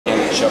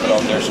shove it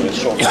out there so his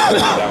shoulder goes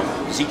down.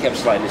 Because he kept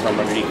sliding his arm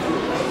underneath him.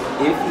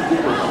 If you do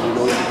it, you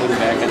know you can put him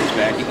back on his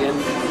back again,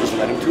 just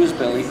let him to his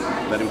belly,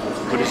 let him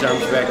put his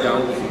arms back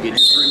down, you get your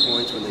 3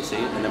 points when they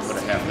say it, and then put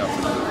a half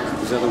nothing.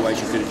 Because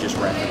otherwise you could have just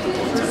racked up the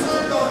points.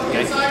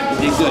 Okay?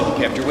 You did good. You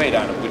kept your weight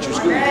on him, which was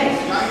good.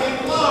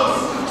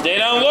 Stay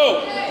down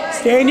low.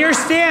 Stay in your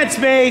stance,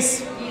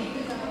 Mace.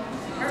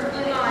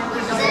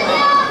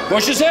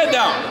 Push his head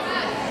down.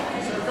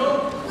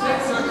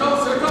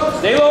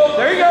 Stay low.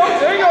 There you go.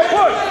 There you go.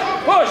 Push.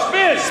 Push.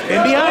 Spin.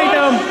 Spin behind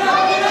him.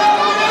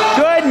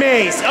 Good,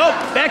 Mace. Oh,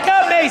 back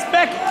up, Mace.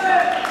 Back.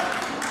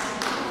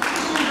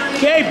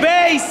 Okay,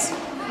 base.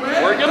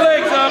 Work your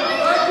legs up.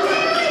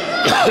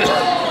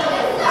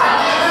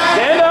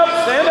 Stand up.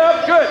 Stand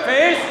up. Good.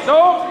 Face. No.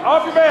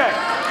 Off your back.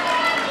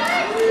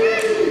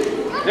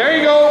 There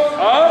you go.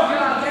 Up.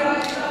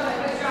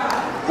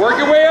 Work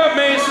your way up,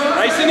 Mace.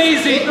 Nice and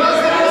easy.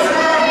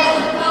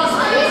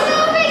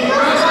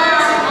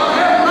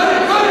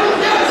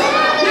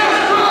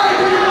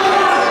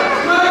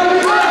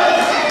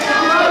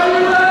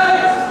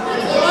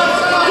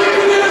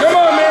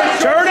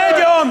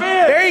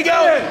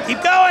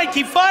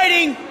 Keep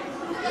fighting!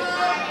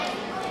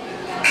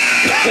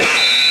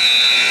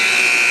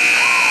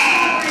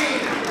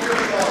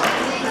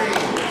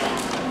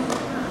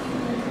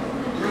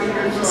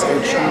 It's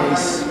their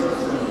choice.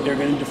 They're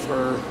going to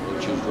defer.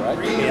 Choose ride?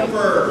 Yep.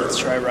 Let's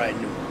try riding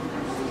him.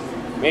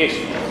 Mace,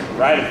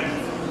 ride him.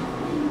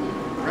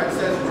 Red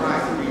says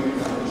ride.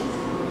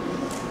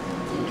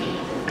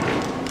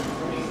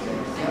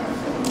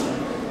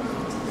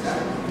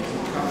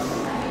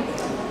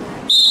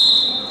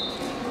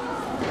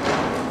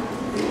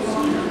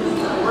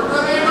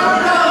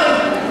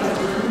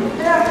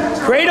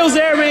 Cradle's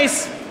there,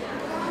 Mace.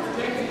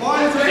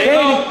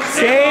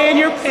 Stay in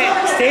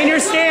your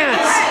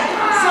stance.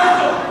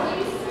 Circle.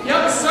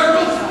 Yep,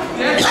 circle.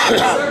 Next, circle.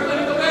 Let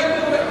me go back a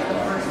little bit.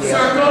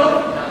 Circle.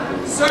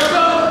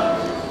 Circle.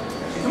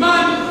 Come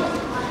on.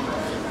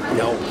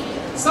 No.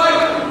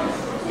 Cycle.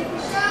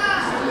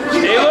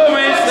 Stay low,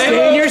 Mace.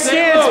 Stay in your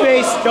stance,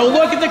 Mace. Don't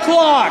look at the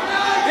clock.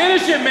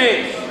 Finish it,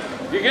 Mace.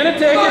 You're gonna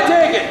take it.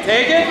 Take it.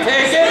 Take it.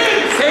 Take it.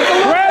 Take a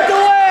look. Grab the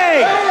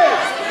leg.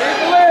 Take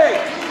the leg.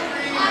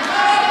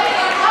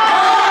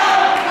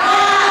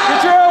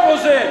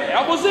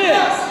 Elbows in.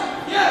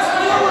 Yes,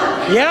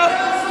 forward. Yep.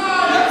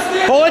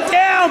 Pull it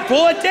down.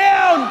 Pull it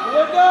down.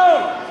 Pull it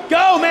down.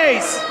 Go,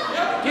 Mace.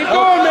 Keep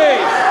going, Mace.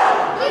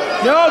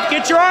 No,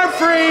 get your arm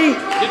free.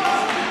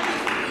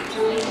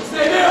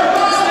 Stay there.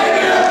 Stay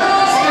there.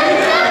 Stay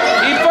there.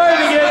 Keep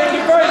fighting it.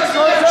 Keep fighting.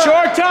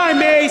 Short time,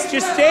 Mace.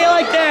 Just stay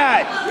like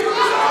that.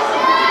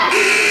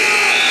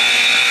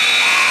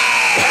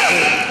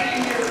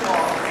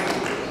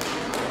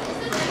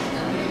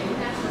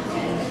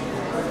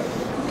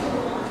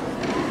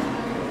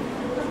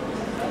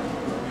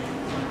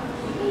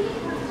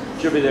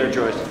 Should be their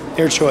choice.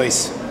 Their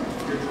choice.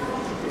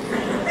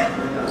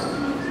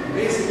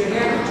 Basic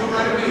hand control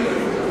right away.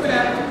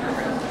 Back.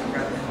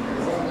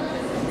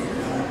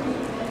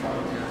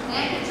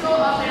 Hand control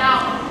up and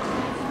out.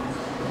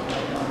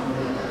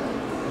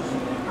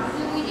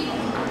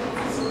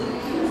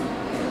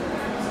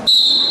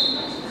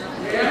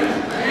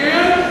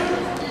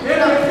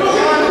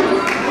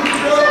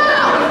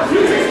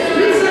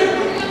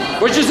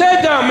 Push his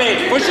head down,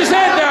 mate. Push his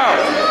head down.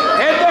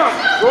 Head down.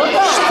 Throw it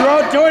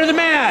down. Throw it to the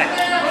mat.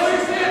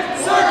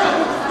 Circle.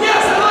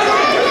 Yes, I like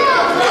it.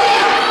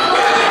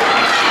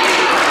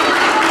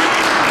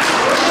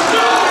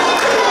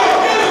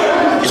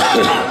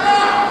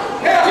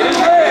 Get his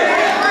head.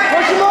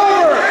 Push him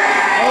over.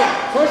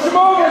 Push him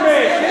over,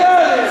 mate. Get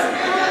out of there.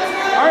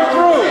 Arm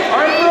through.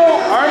 Arm through.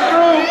 Arm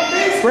through.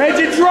 Spread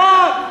your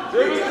drop.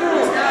 Through.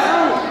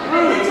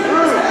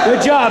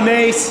 Good job,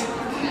 Mace.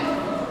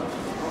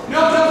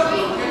 No.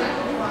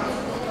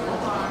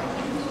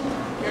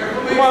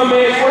 Come on,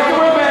 Mace. Work your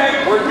way back.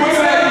 Work your way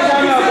back.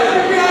 Time out there.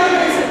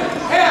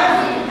 Half.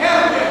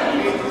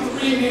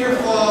 Three near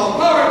fall.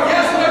 Forward.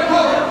 Yes, left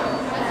forward.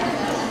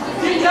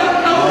 Keep up.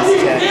 No,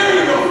 there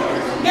you go.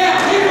 Now,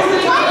 keep on the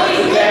top. Right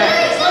to the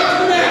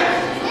mat.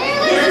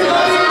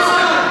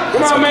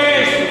 Come on,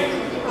 Mace.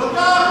 Look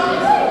up.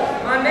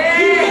 My man.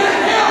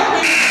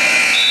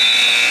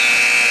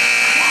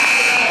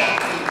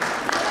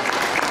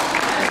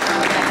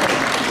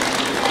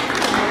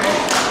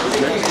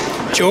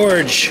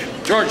 George.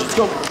 George, let's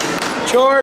go. George.